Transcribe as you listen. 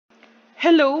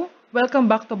Hello, welcome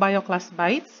back to Bioclass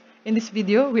Bites. In this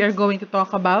video, we are going to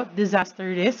talk about disaster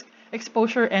risk,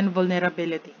 exposure, and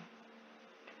vulnerability.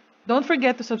 Don't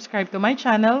forget to subscribe to my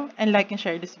channel and like and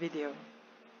share this video.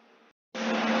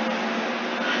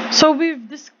 So we've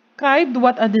described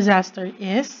what a disaster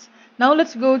is. Now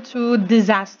let's go to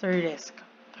disaster risk.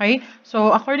 Okay,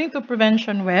 so according to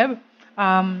Prevention Web,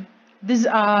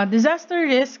 disaster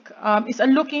risk is a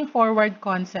looking forward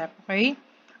concept. Okay,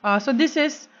 so this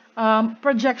is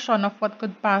projection of what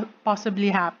could possibly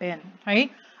happen.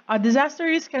 Okay, a disaster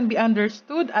risk can be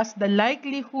understood as the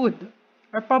likelihood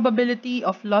or probability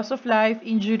of loss of life,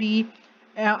 injury,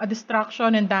 a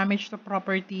destruction, and damage to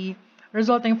property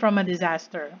resulting from a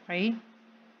disaster. Okay,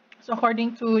 so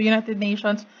according to United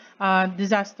Nations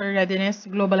Disaster Readiness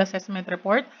Global Assessment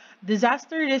Report,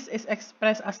 disaster risk is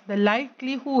expressed as the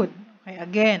likelihood, okay,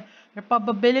 again, the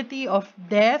probability of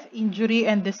death, injury,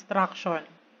 and destruction.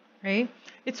 Okay?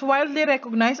 It's widely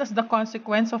recognized as the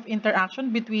consequence of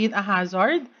interaction between a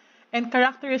hazard and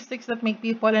characteristics that make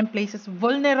people and places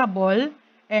vulnerable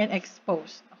and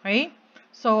exposed. Okay?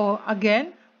 So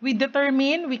again, we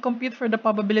compute for the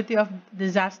probability of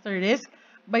disaster risk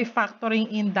by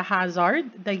factoring in the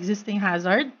hazard, the existing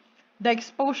hazard, the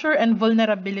exposure and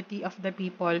vulnerability of the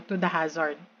people to the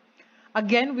hazard.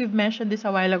 Again, we've mentioned this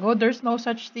a while ago. There's no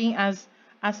such thing as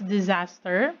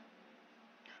disaster.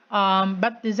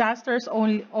 But disasters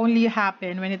only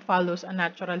happen when it follows a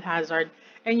natural hazard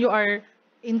and you are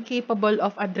incapable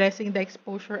of addressing the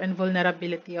exposure and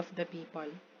vulnerability of the people.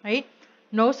 Right?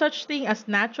 No such thing as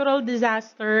natural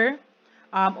disaster.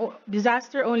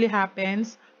 Disaster only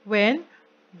happens when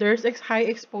there's high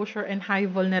exposure and high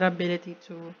vulnerability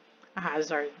to a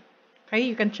hazard. Okay,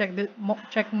 you can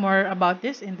check more about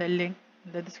this in the link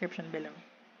in the description below.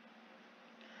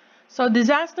 So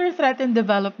disaster threatened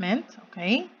development,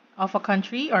 okay, of a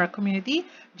country or a community,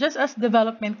 just as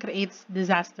development creates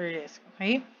disaster risk.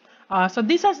 Okay, so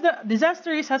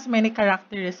disaster risk has many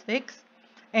characteristics,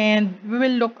 and we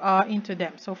will look into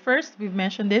them. So first, we've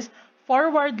mentioned this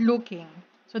forward-looking.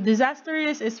 So disaster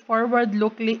risk is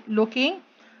forward-looking,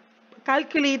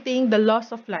 calculating the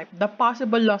loss of life, the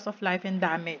possible loss of life and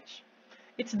damage.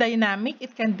 It's dynamic.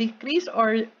 It can decrease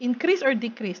or increase or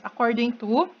decrease according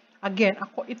to, again,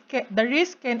 the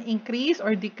risk can increase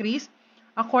or decrease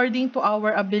according to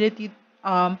our ability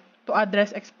to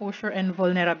address exposure and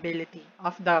vulnerability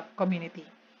of the community.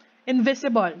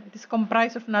 Invisible. It is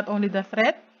comprised of not only the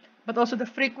threat, but also the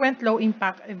frequent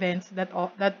low-impact events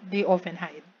that they often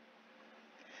hide.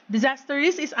 Disaster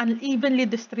risk is unevenly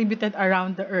distributed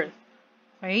around the earth.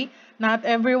 Okay, not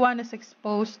everyone is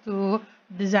exposed to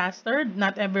disaster.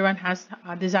 Not everyone has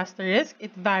a disaster risk.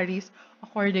 It varies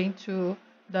according to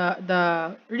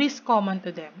the risk common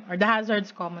to them or the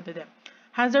hazards common to them.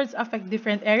 Hazards affect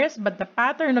different areas, but the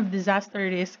pattern of disaster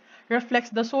risk reflects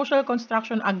the social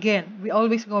construction. Again, we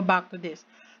always go back to this.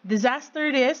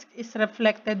 Disaster risk is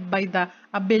reflected by the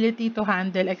ability to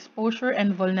handle exposure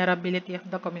and vulnerability of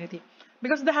the community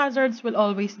because the hazards will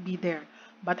always be there.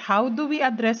 But how do we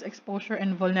address exposure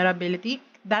and vulnerability?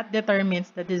 That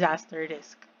determines the disaster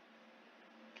risk.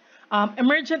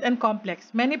 Emergent and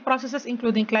complex. Many processes,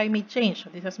 including climate change,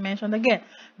 this is mentioned again,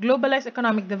 globalized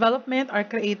economic development are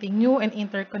creating new and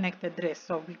interconnected risks.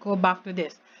 So we go back to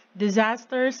this.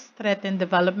 Disasters threaten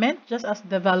development, just as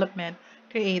development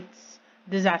creates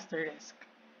disaster risk.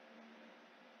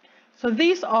 So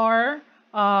these are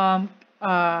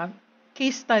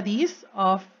case studies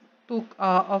of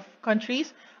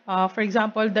countries. For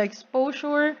example, the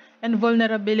exposure and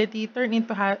vulnerability turn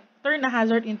a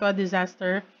hazard into a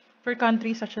disaster for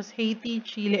countries such as Haiti,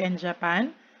 Chile, and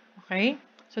Japan. Okay,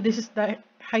 so this is the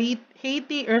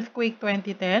Haiti earthquake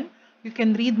 2010. You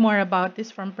can read more about this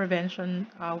from Prevention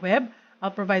Web. I'll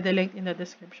provide the link in the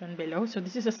description below. So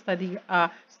this is a study,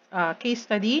 case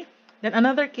study. Then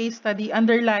another case study,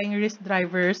 underlying risk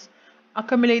drivers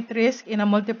accumulate risk in a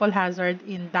multiple hazard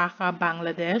in Dhaka,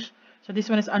 Bangladesh. So this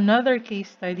one is another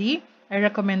case study. I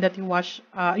recommend that you watch,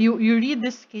 you read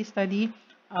this case study.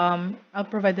 I'll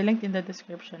provide the link in the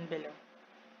description below.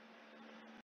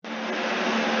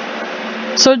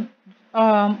 So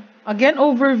again,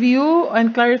 overview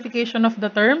and clarification of the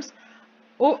terms.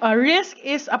 A risk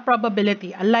is a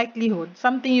probability, a likelihood,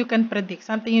 something you can predict,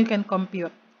 something you can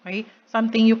compute, okay?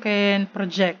 Something you can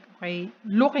project, okay?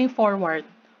 Looking forward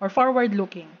or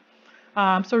forward-looking.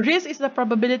 So risk is the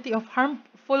probability of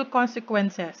harmful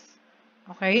consequences,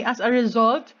 okay, as a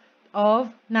result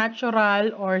of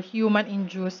natural or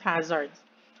human-induced hazards.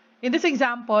 In this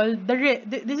example,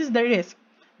 this is the risk.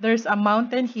 There's a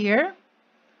mountain here,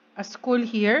 a school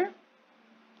here,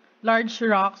 large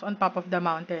rocks on top of the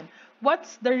mountain.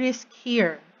 What's the risk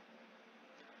here?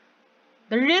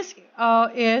 The risk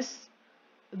is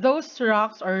those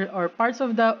rocks or parts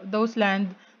of those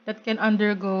land that can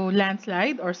undergo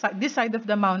landslide, or this side of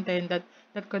the mountain that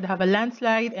could have a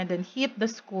landslide and then hit the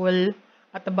school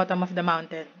at the bottom of the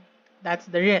mountain. That's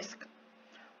the risk.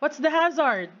 What's the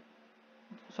hazard?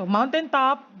 So mountain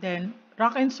top, then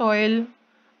rock and soil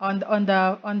on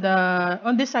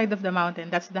this side of the mountain.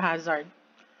 That's the hazard.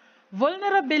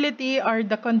 Vulnerability are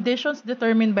the conditions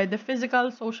determined by the physical,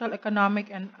 social,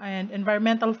 economic, and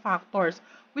environmental factors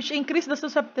which increase the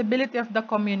susceptibility of the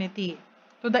community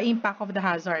to the impact of the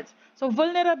hazards. So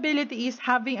vulnerability is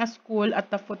having a school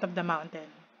at the foot of the mountain.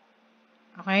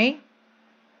 Okay?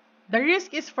 The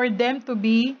risk is for them to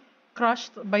be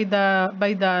crushed by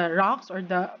the rocks, or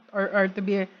to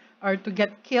be, or to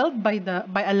get killed by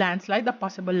a landslide, a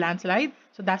possible landslide.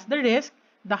 So that's the risk.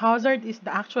 The hazard is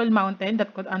the actual mountain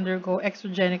that could undergo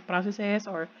exogenic processes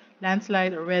or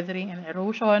landslide or weathering and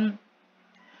erosion.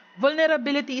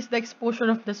 Vulnerability is the exposure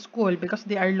of the school because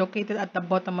they are located at the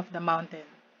bottom of the mountain.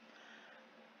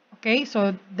 Okay,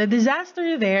 so the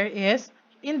disaster there is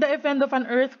in the event of an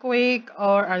earthquake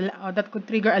or that could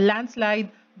trigger a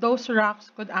landslide, those rocks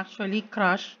could actually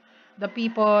crush the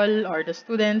people or the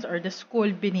students or the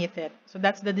school beneath it. So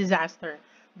that's the disaster.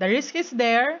 The risk is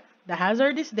there, the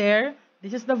hazard is there.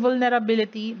 This is the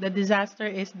vulnerability. The disaster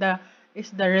is the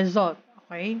result,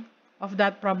 okay, of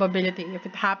that probability. If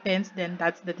it happens, then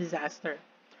that's the disaster.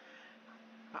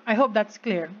 I hope that's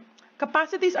clear.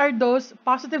 Capacities are those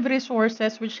positive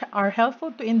resources which are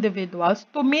helpful to individuals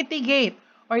to mitigate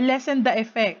or lessen the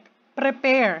effect,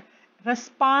 prepare,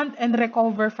 respond, and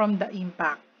recover from the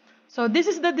impact. So this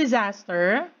is the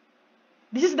disaster.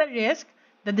 This is the risk.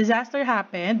 The disaster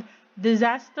happened.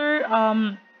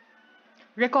 Disaster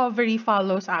recovery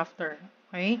follows after.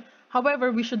 Okay.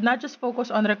 However, we should not just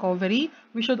focus on recovery.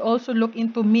 We should also look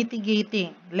into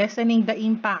mitigating, lessening the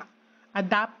impact,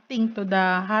 adapting to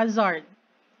the hazard,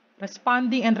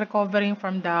 responding and recovering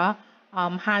from the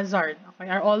hazard. Okay,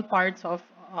 are all parts of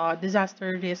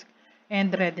disaster risk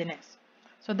and readiness.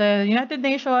 So the United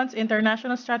Nations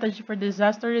International Strategy for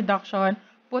Disaster Reduction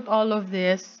put all of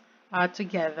this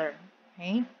together.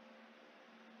 Okay.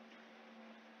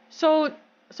 So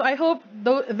I hope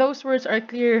those words are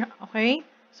clear. Okay.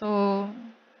 So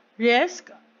risk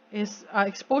is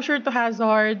exposure to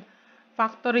hazard,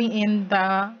 factoring in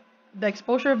the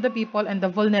exposure of the people and the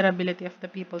vulnerability of the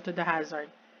people to the hazard.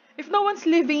 If no one's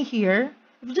living here,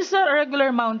 if just a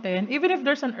regular mountain, even if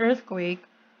there's an earthquake,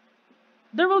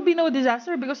 there will be no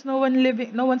disaster because no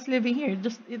one's living here.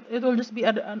 It will just be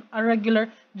a regular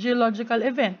geological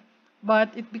event.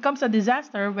 But it becomes a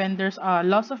disaster when there's a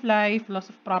loss of life, loss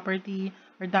of property,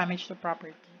 or damage to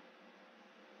property.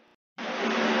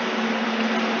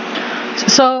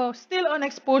 So still on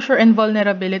exposure and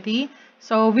vulnerability.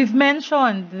 So we've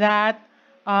mentioned that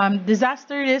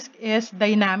disaster risk is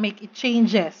dynamic. It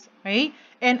changes, okay?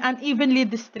 And unevenly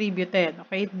distributed,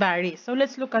 okay? It varies. So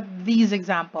let's look at these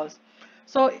examples.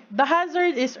 So the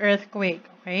hazard is earthquake,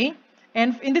 okay?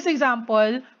 And in this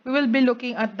example, we will be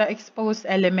looking at the exposed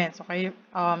elements, okay?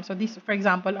 So these, for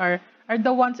example, are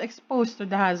the ones exposed to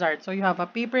the hazard. So you have a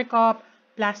paper cup,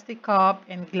 plastic cup,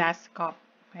 and glass cup,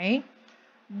 okay?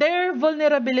 Their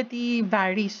vulnerability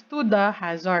varies to the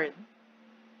hazard.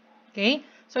 Okay,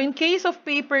 so in case of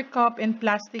paper cup and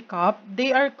plastic cup,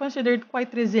 they are considered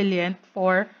quite resilient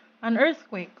for an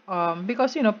earthquake.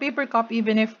 Because paper cup,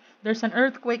 even if there's an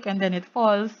earthquake and then it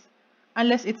falls,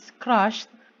 unless it's crushed,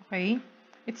 okay,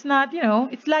 it's not,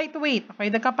 it's lightweight. Okay,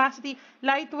 the capacity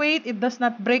lightweight, it does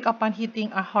not break upon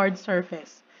hitting a hard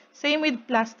surface. Same with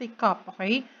plastic cup.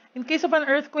 Okay. In case of an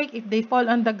earthquake, if they fall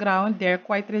on the ground, they're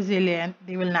quite resilient.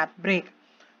 They will not break.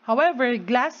 However,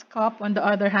 glass cup, on the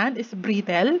other hand, is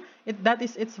brittle. That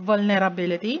is its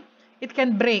vulnerability. It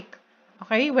can break,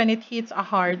 okay, when it hits a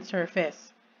hard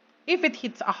surface. If it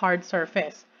hits a hard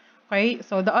surface, okay.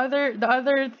 So the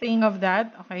other thing of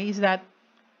that, okay, is that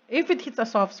if it hits a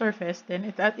soft surface, then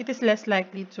it is less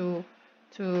likely to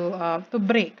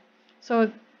break.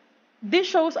 So this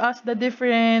shows us the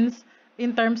difference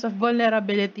in terms of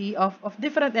vulnerability of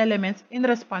different elements in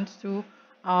response to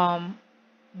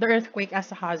the earthquake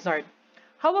as a hazard.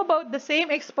 How about the same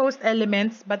exposed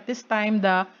elements, but this time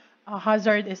the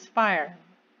hazard is fire?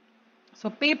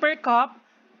 So paper cup,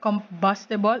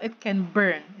 combustible, it can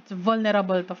burn. It's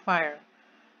vulnerable to fire.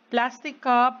 Plastic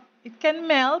cup, it can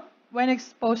melt when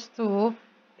exposed to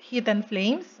heat and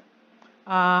flames.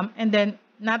 And then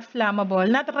not flammable,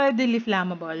 not readily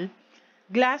flammable.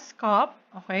 Glass cup,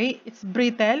 okay, it's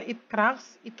brittle, it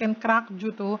cracks, it can crack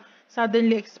due to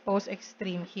suddenly exposed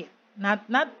extreme heat.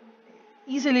 Not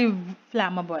easily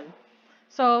flammable.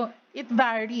 So it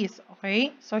varies,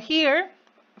 okay? So here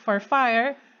for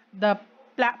fire, the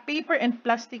paper and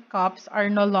plastic cups are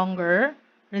no longer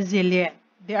resilient.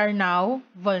 They are now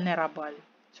vulnerable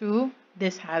to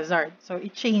this hazard. So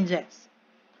it changes.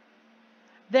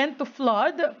 Then to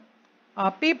flood,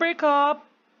 paper cup,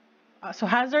 so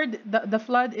hazard, the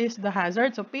flood is the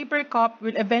hazard. So paper cup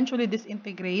will eventually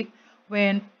disintegrate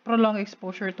when prolonged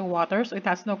exposure to water. So it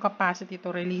has no capacity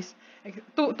to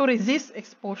to resist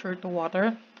exposure to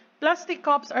water. Plastic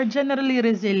cups are generally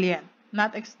resilient,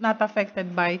 not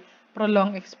affected by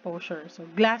prolonged exposure. So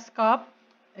glass cup,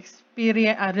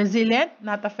 resilient,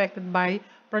 not affected by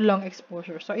prolonged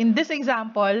exposure. So in this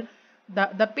example,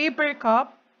 the paper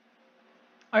cup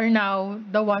are now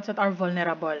the ones that are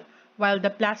vulnerable, while the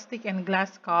plastic and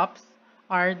glass cups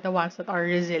are the ones that are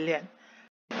resilient.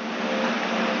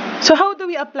 So how do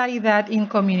we apply that in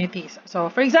communities? So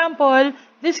for example,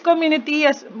 this community,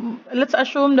 let's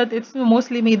assume that it's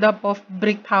mostly made up of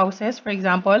brick houses, for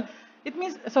example. It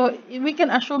means, so we can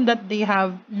assume that they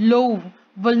have low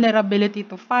vulnerability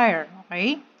to fire,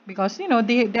 okay? Because,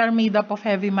 they are made up of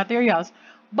heavy materials.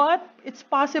 But it's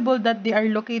possible that they are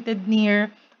located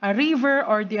near a river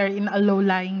or they are in a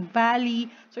low-lying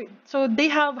valley. So they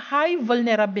have high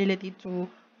vulnerability to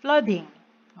flooding,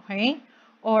 okay?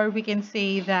 Or we can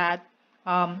say that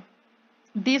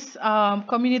this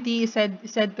community is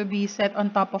said to be set on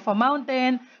top of a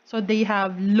mountain, so they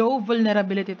have low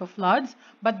vulnerability to floods,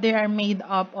 but they are made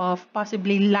up of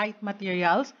possibly light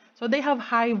materials, so they have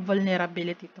high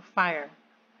vulnerability to fire.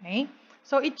 Okay,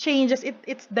 so it changes.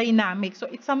 It's dynamic. So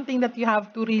it's something that you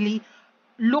have to really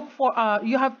look for.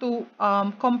 You have to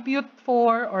compute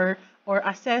for or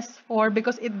assess for,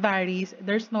 because it varies.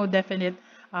 There's no definite.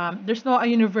 There's no a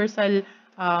universal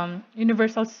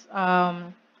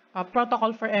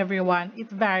protocol for everyone. It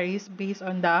varies based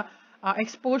on the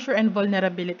exposure and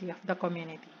vulnerability of the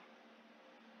community.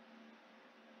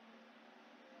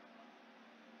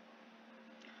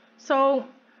 So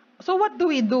what do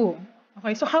we do?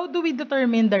 Okay, so how do we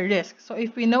determine the risk? So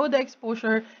if we know the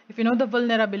exposure, if we know the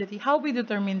vulnerability, how we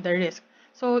determine the risk?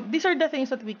 So these are the things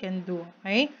that we can do.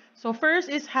 Okay, so first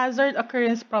is hazard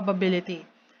occurrence probability.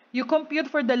 You compute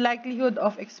for the likelihood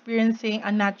of experiencing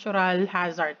a natural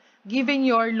hazard given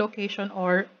your location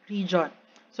or region.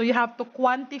 So you have to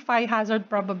quantify hazard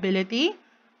probability.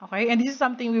 Okay, and this is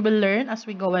something we will learn as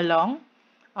we go along.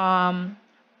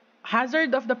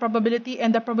 Hazard of the probability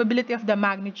and the probability of the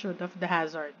magnitude of the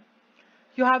hazard.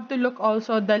 You have to look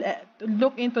also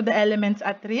look into the elements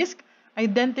at risk,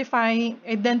 identify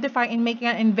and making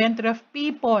an inventory of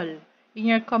people in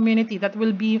your community that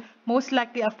will be most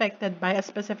likely affected by a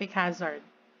specific hazard.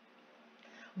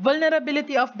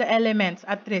 Vulnerability of the elements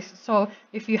at risk. So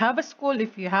if you have a school,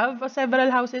 if you have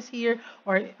several houses here,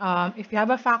 or if you have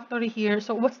a factory here,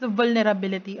 so what's the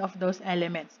vulnerability of those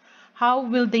elements? How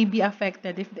will they be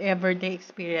affected if ever they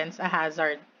experience a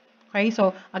hazard? Okay,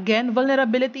 so again,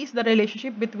 vulnerability is the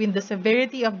relationship between the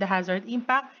severity of the hazard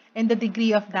impact and the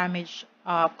degree of damage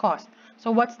caused. So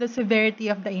what's the severity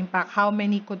of the impact? How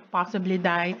many could possibly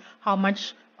die? How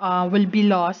much will be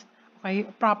lost? Okay,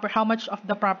 how much of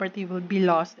the property will be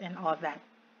lost and all that.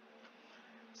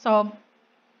 So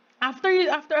after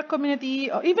a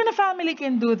community or even a family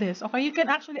can do this, okay, you can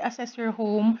actually assess your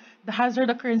home, the hazard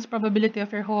occurrence probability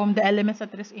of your home, the elements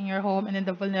at risk in your home, and then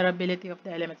the vulnerability of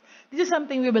the elements. This is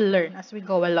something we will learn as we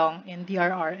go along in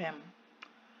DRRM.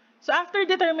 So after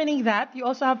determining that, you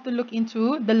also have to look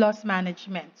into the loss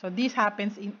management. So this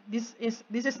happens in this is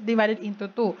divided into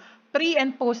two: pre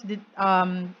and post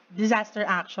disaster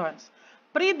actions.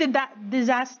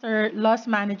 Pre-disaster loss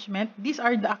management, these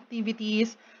are the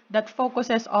activities that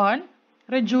focuses on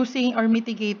reducing or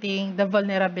mitigating the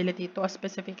vulnerability to a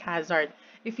specific hazard.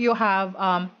 If you have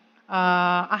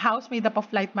a house made up of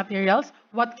light materials,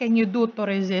 what can you do to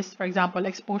resist, for example,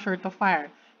 exposure to fire?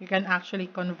 You can actually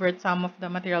convert some of the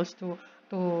materials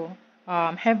to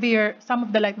heavier, some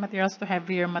of the light materials to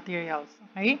heavier materials.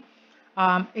 Okay,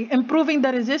 improving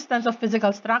the resistance of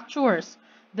physical structures,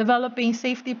 developing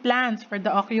safety plans for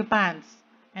the occupants,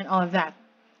 and all that.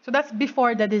 So that's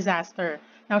before the disaster.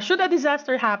 Now, should a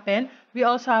disaster happen, we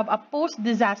also have a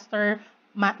post-disaster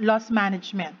loss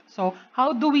management. So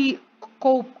how do we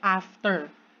cope after?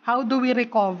 How do we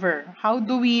recover? How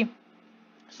do we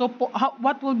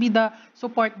what will be the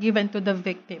support given to the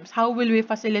victims? How will we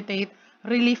facilitate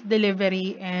relief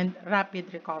delivery and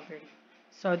rapid recovery?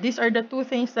 So these are the two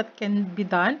things that can be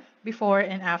done before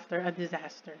and after a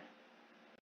disaster.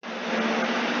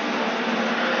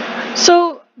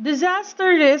 So disaster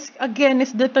risk again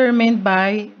is determined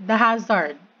by the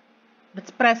hazard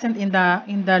that's present in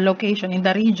the location, in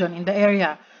the region, in the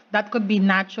area. That could be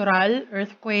natural,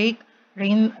 earthquake,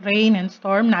 rain and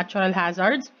storm, natural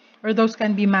hazards, or those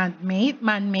can be man-made.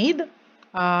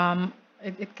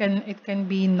 It can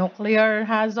be nuclear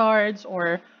hazards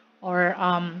or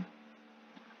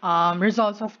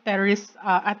results of terrorist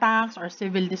attacks or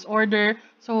civil disorder.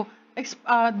 So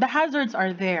the hazards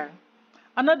are there.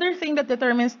 Another thing that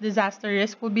determines disaster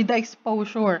risk will be the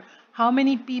exposure. How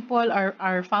many people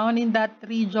are found in that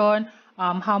region?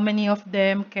 How many of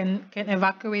them can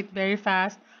evacuate very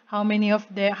fast? How many are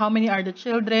the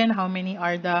children? How many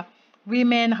are the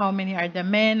women? How many are the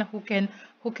men who can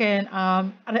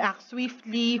react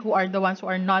swiftly? Who are the ones who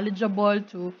are knowledgeable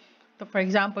to for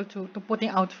example, to putting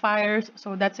out fires?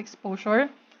 So that's exposure.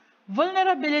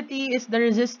 Vulnerability is the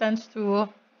resistance to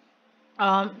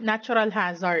natural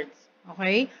hazards.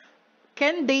 Okay,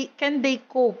 can they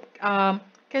cope?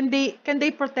 Can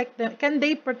they protect them? Can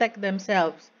they protect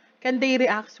themselves? Can they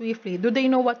react swiftly? Do they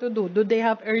know what to do? Do they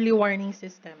have early warning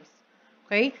systems?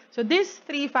 Okay, so these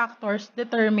three factors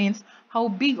determines how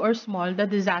big or small the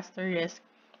disaster risk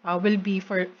will be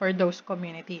for those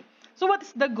community. So what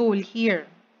is the goal here?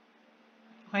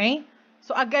 Okay,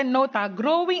 so again, note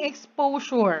growing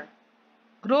exposure.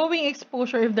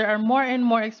 If there are more and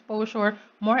more exposure,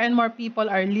 more and more people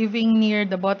are living near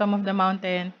the bottom of the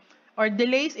mountain, or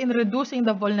delays in reducing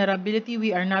the vulnerability,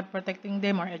 we are not protecting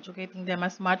them or educating them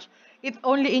as much, it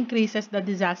only increases the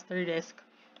disaster risk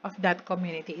of that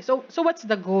community. So what's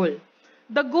the goal?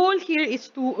 The goal here is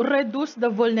to reduce the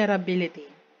vulnerability,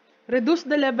 reduce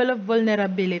the level of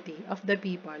vulnerability of the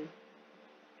people.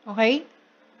 Okay,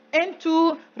 and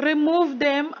to remove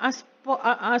them as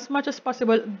much as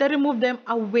possible, they remove them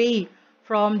away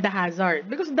from the hazard,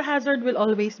 because the hazard will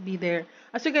always be there.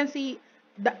 As you can see,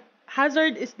 the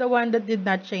hazard is the one that did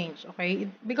not change. Okay,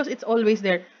 because it's always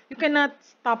there. You cannot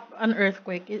stop an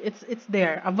earthquake. It's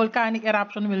there. A volcanic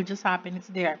eruption will just happen. It's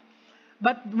there.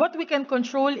 But what we can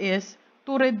control is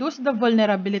to reduce the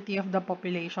vulnerability of the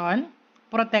population,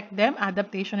 protect them,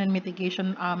 adaptation and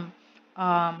mitigation um,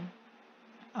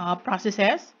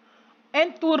 processes,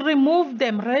 and to remove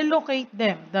them, relocate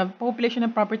them, the population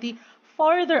and property,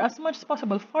 farther, as much as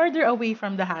possible, farther away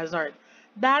from the hazard.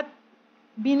 That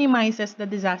minimizes the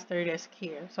disaster risk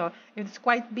here. So if it's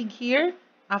quite big here,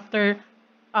 after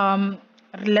um,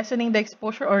 lessening the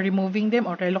exposure or removing them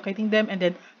or relocating them and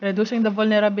then reducing the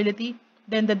vulnerability,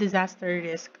 then the disaster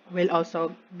risk will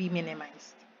also be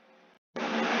minimized.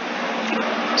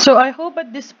 So I hope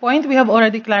at this point we have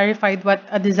already clarified what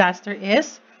a disaster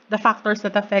is, the factors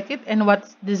that affect it, and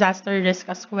what's disaster risk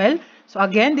as well. So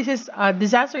again, this is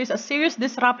disaster is a serious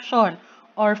disruption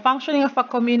or functioning of a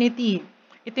community.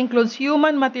 It includes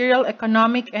human, material,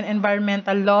 economic, and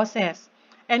environmental losses,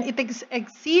 and it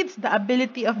exceeds the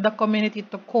ability of the community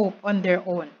to cope on their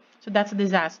own. So that's a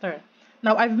disaster.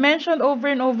 Now, I've mentioned over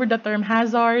and over the term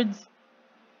hazards.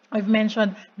 I've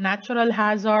mentioned natural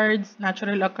hazards,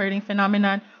 natural occurring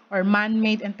phenomenon, or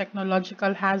man-made and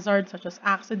technological hazards such as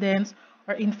accidents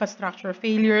or infrastructure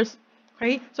failures.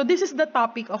 Okay, so this is the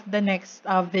topic of the next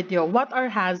video. What are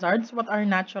hazards? What are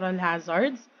natural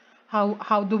hazards?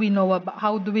 How do we know about?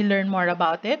 How do we learn more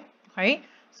about it? Okay,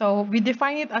 so we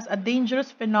define it as a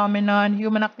dangerous phenomenon,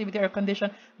 human activity or condition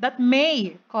that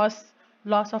may cause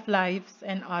loss of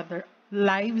other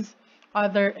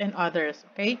and others.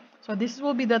 Okay, so this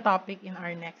will be the topic in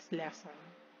our next lesson.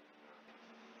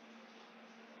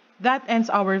 That ends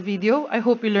our video. I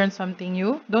hope you learned something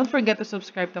new. Don't forget to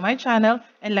subscribe to my channel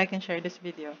and like and share this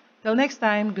video. Till next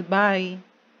time, goodbye.